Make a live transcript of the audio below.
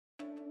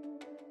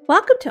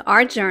Welcome to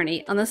our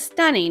journey on the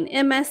stunning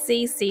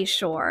MSC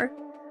Seashore.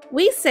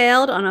 We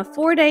sailed on a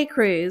 4-day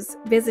cruise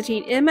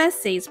visiting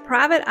MSC's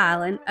private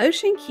island,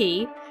 Ocean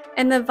Key,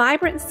 and the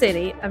vibrant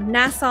city of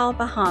Nassau,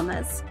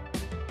 Bahamas.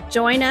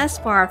 Join us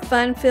for our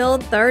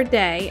fun-filled third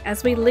day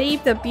as we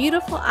leave the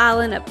beautiful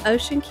island of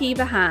Ocean Key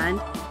behind,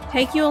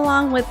 take you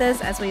along with us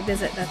as we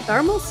visit the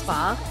thermal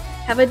spa,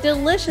 have a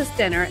delicious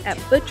dinner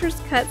at Butcher's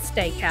Cut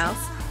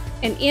Steakhouse,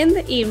 and end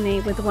the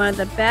evening with one of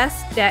the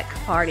best deck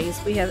parties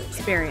we have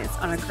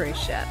experienced on a cruise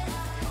ship.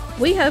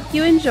 We hope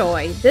you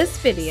enjoy this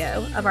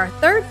video of our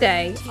third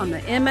day on the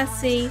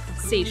MSC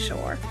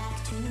Seashore.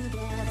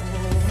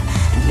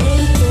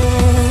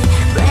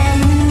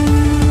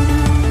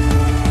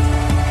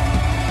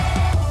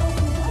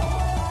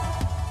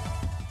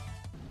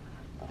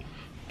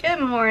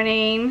 Good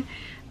morning.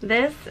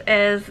 This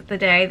is the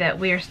day that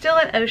we are still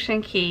at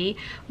Ocean Key,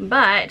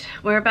 but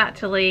we're about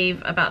to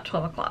leave about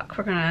 12 o'clock.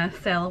 We're going to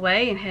sail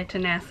away and head to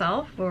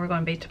Nassau, where we're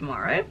going to be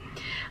tomorrow.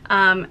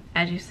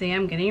 As you see,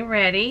 I'm getting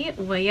ready.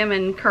 William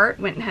and Kurt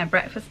went and had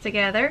breakfast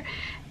together,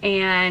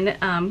 and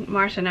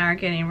Marsha and I are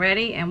getting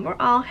ready, and we're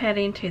all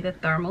heading to the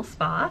thermal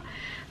spa.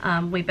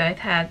 We both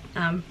had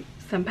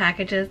some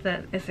packages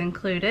that is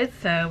included,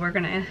 so we're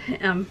going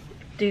to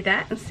do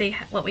that and see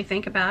what we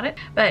think about it.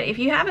 But if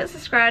you haven't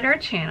subscribed to our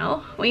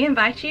channel, we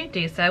invite you to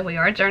do so. We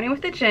are Journey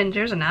with the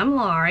Gingers, and I'm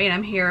Laurie, and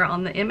I'm here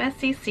on the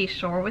MSC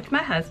Seashore with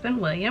my husband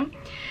William.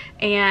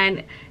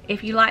 And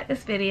if you like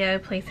this video,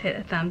 please hit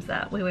a thumbs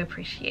up. We would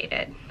appreciate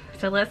it.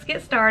 So let's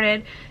get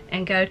started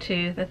and go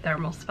to the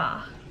thermal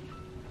spa.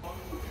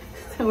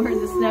 So we're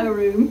in the snow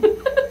room.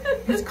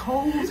 It's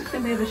cold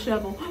and they have a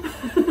shovel.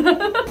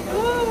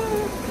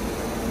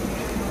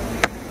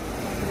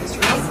 It's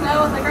real snow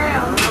on the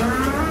ground.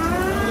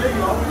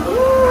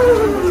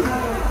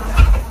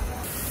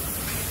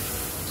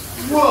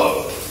 Woo.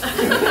 Whoa!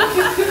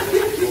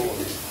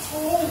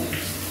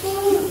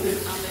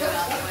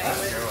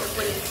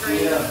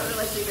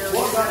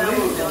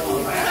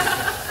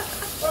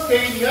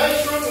 Okay, the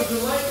ice run was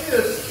like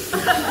this. You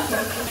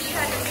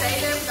had to stay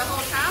there the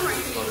whole time, or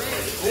you can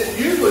move?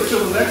 Usually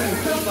till the next one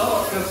cuts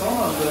off, cuts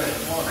on. But go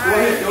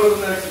ahead, go to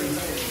the next one.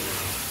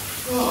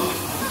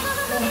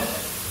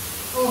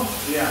 Oh,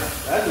 yeah,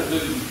 that's a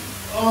dude.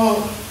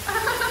 Oh.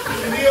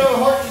 If you have a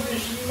heart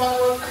condition, you might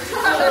want to.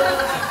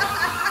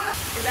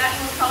 Is that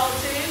one cold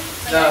too?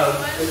 No,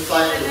 it's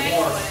like the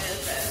warm.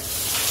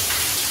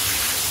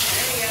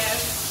 There you go.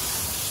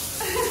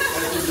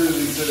 That's a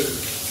doozy too.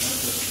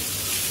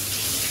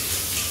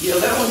 Yeah,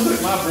 that one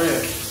took my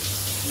breath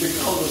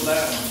because of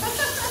that one.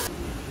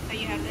 So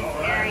you have this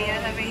area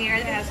over here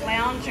that has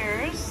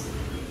loungers,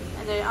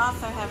 and they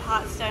also have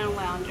hot stone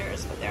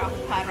loungers, but they're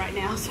occupied right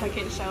now, so I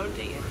can't show them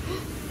to you.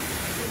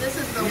 So this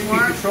is the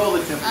warm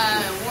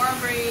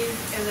breeze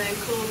and then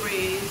cool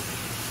breeze.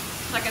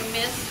 It's like a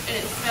mist, and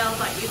it smells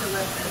like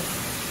eucalyptus.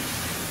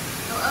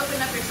 It'll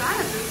open up your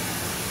sinuses.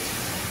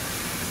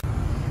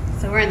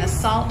 So we're in the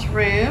salt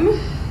room.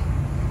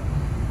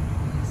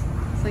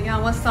 So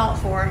y'all, what's salt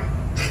for?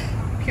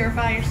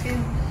 Purify your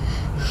skin?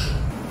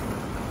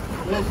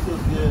 This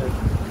is good. It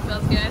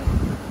feels good?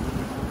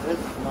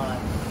 It's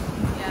nice.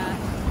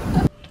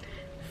 Yeah.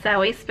 So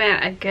we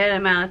spent a good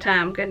amount of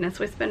time, goodness,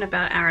 we spent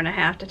about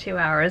 1.5 to 2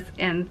 hours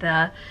in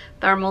the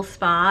thermal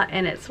spa,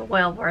 and it's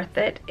well worth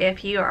it.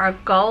 If you are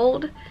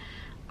gold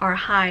or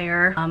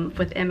higher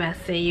with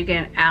MSC, you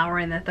get an hour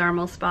in the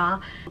thermal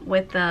spa.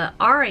 With the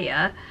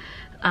Aria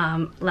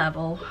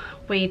level,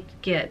 we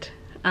get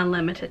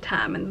unlimited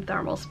time in the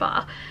thermal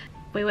spa.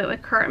 We went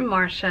with Kurt and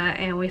Marsha,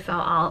 and we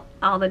saw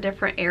all the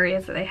different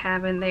areas that they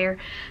have in there.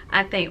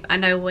 I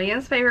know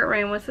William's favorite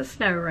room was the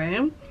snow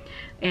room,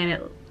 and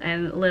it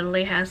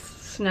literally has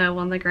snow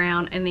on the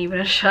ground and even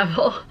a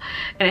shovel,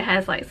 and it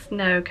has like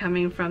snow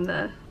coming from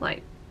the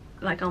like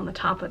on the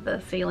top of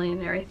the ceiling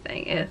and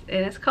everything. It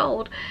is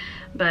cold,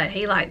 but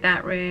he liked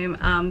that room.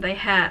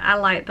 I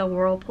liked the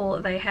whirlpool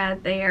that they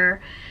had there.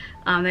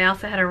 They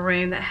also had a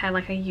room that had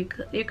like a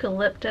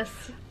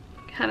eucalyptus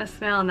kind of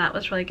smell, and that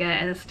was really good,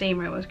 and the steam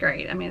room was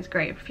great. I mean, it's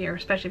great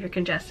especially if you're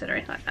congested or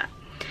anything like that.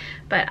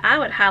 But I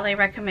would highly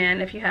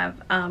recommend, if you have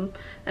an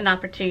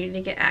opportunity to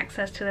get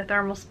access to the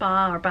thermal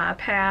spa or buy a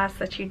pass,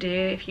 that you do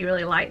if you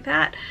really like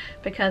that,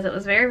 because it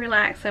was very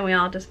relaxing. We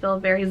all just feel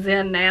very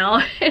zen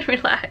now and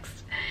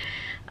relaxed.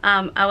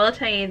 I will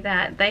tell you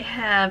that they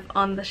have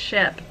on the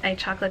ship a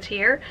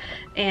chocolatier,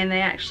 and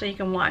you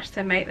can watch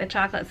them make the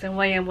chocolates, and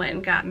William went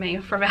and got me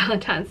for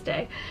Valentine's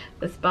Day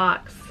this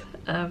box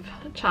of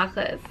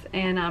chocolates,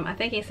 and I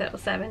think he said it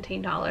was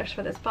 $17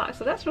 for this box,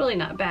 so that's really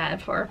not bad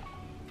for,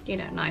 you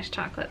know, nice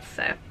chocolates.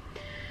 So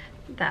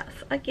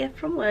that's a gift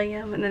from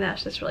William, and then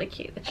that's just really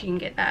cute that you can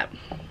get that.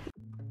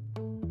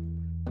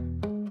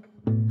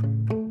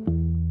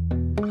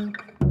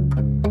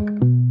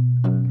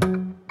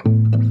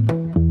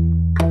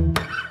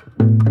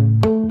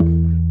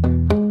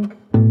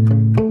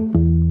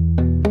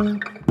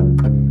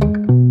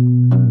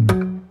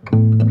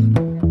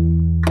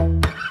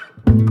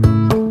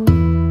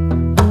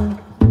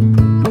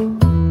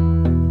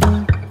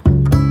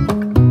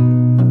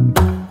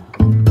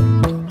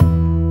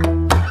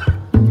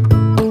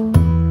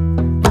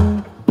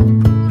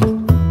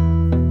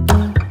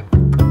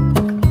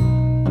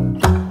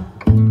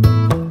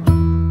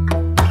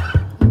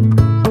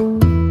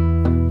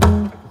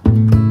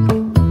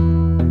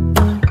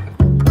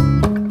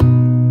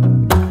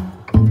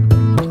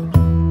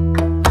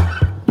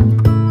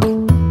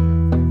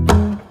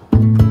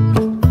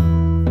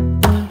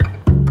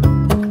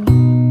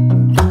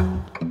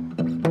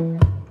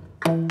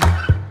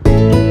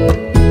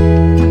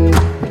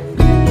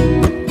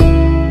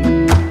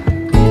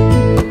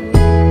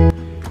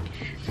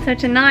 So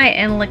tonight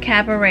in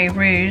LeCabaret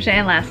Rouge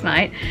and last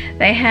night,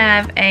 they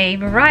have a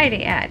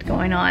variety act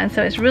going on.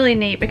 So it's really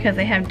neat because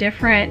they have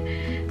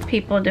different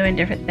people doing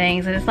different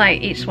things, and it's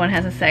like each one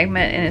has a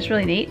segment, and it's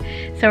really neat.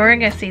 So we're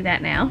gonna go see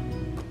that now.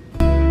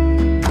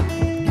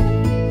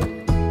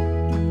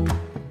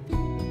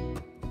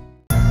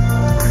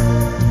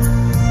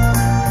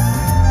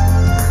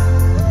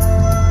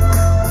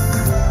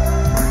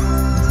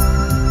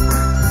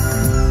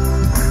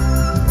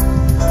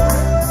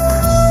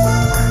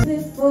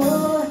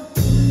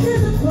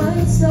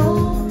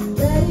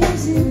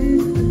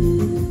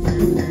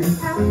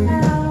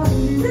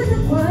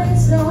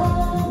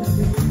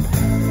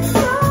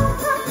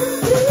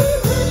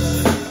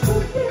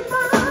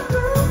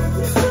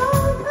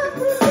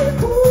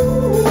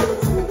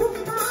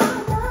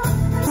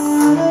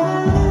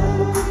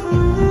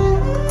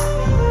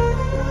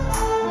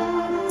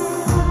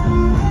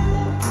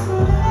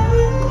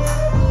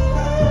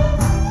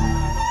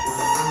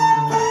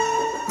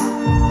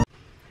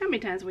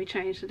 We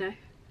changed today?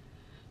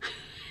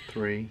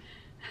 3.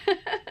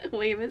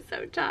 William is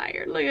so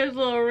tired. Look at his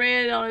little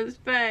red on his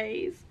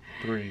face.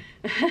 3.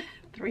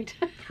 3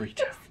 times. 3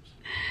 times.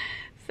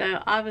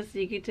 So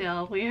obviously you can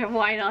tell we have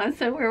white on.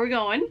 So where are we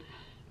going?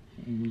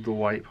 The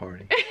white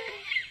party.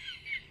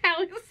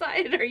 How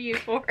excited are you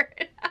for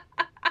it?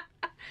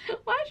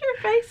 Why is your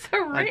face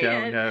so red? I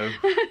don't know.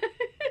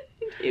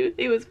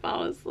 he was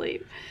falling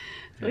asleep.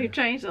 So we've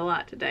changed a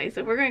lot today.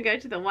 So we're going to go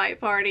to the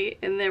white party,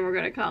 and then we're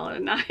going to call it a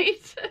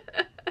night.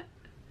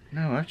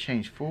 No, I've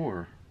changed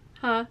 4.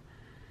 Huh?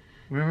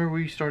 Remember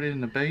we started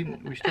in the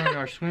bathing? We started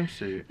our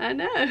swimsuit. I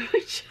know.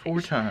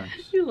 4 times.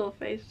 Your little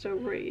face is so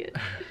red.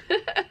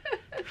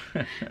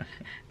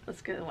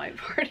 Let's go to the white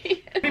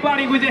party.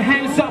 Everybody with their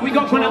hands up. We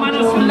go con la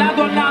mano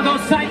lado a lado,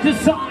 side to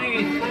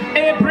side.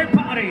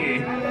 Everybody.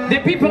 The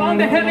people on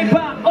the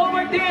helipad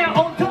over there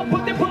on top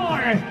of the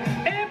bar.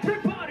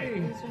 Everybody.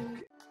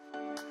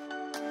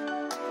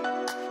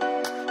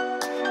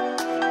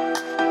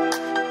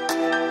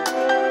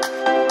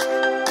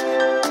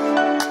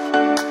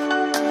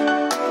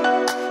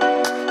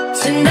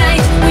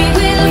 Tonight we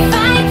will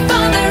fight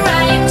for the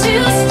right to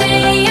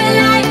stay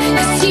alive,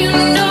 'cause you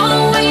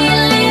know we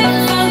live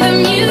for the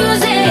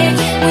music.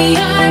 We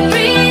are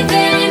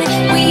breathing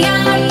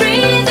love.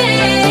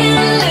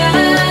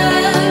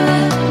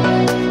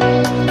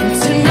 And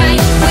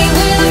tonight we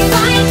will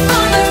fight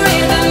for the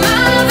rhythm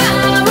of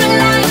our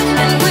life,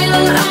 and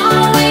we'll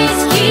always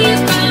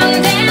keep on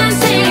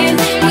dancing.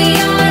 We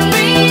are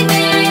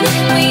breathing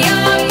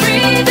love.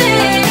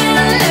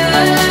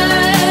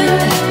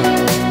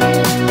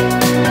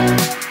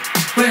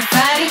 We're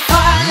fighting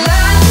for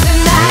love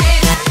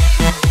tonight.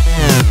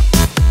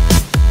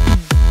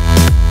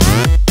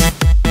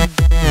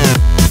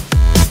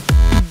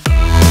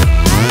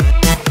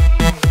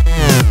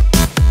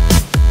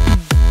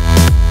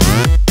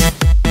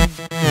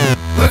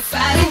 We're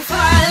fighting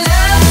for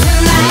love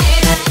tonight.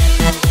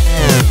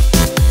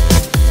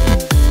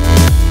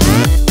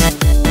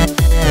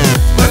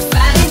 We're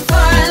fighting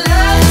for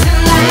love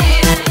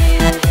tonight.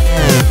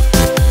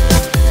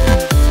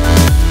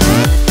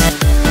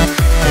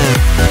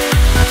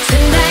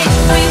 Tonight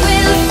we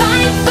will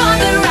fight for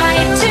the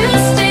right to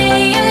stay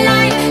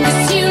alive,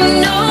 'cause you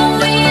know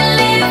we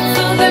live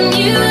for the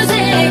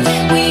music.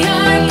 We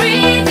are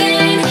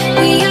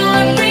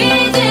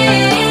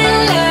breathing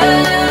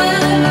love.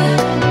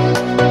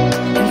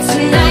 And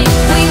tonight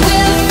we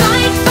will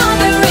fight for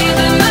the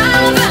rhythm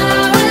of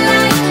our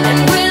life, and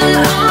we'll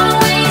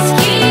always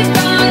keep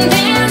on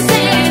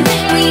dancing.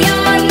 We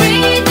are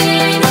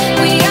breathing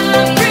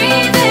love.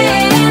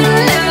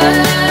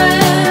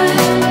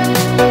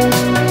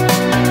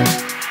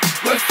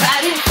 We're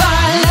fighting for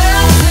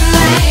love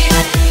tonight.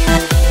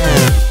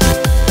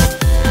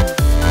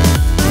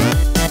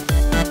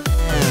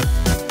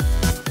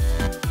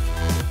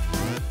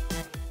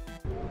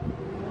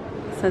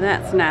 So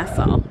that's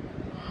Nassau.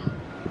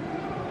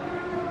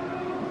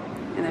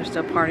 And they're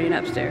still partying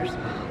upstairs.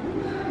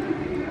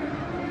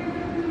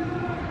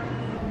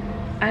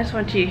 I just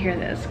want you to hear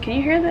this. Can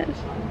you hear this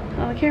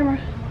on the camera?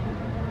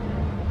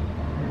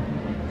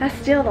 That's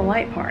still the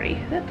white party.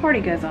 That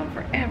party goes on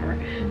forever.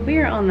 We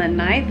are on the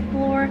 9th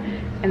floor,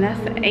 and that's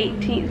the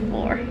 18th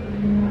floor.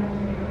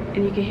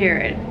 And you can hear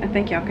it. I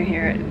think y'all can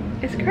hear it.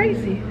 It's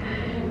crazy.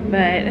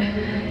 But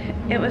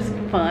it was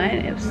fun.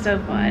 It was so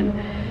fun.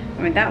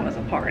 I mean, that was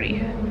a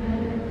party.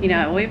 You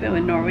know, we've been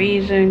with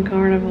Norwegian,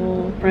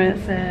 Carnival,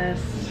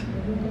 Princess,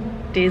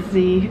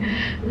 Disney,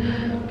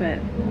 but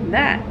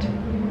that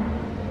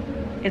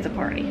is a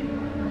party.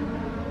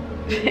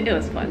 It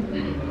was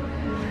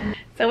fun.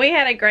 So we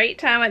had a great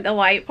time at the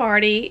white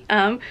party.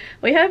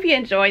 We hope you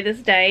enjoyed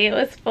this day. It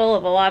was full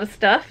of a lot of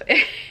stuff.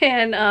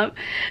 And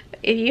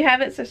if you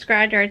haven't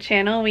subscribed to our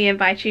channel, we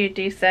invite you to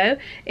do so.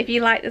 If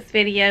you like this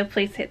video,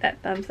 please hit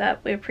that thumbs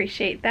up. We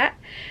appreciate that.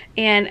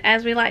 And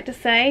as we like to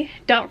say,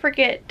 don't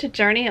forget to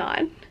journey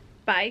on.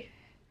 Bye.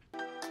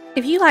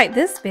 If you like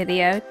this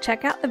video,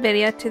 check out the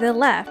video to the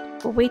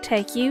left, where we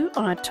take you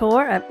on a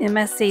tour of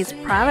MSC's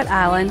private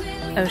island,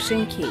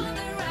 Ocean Key.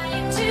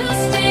 To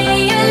stay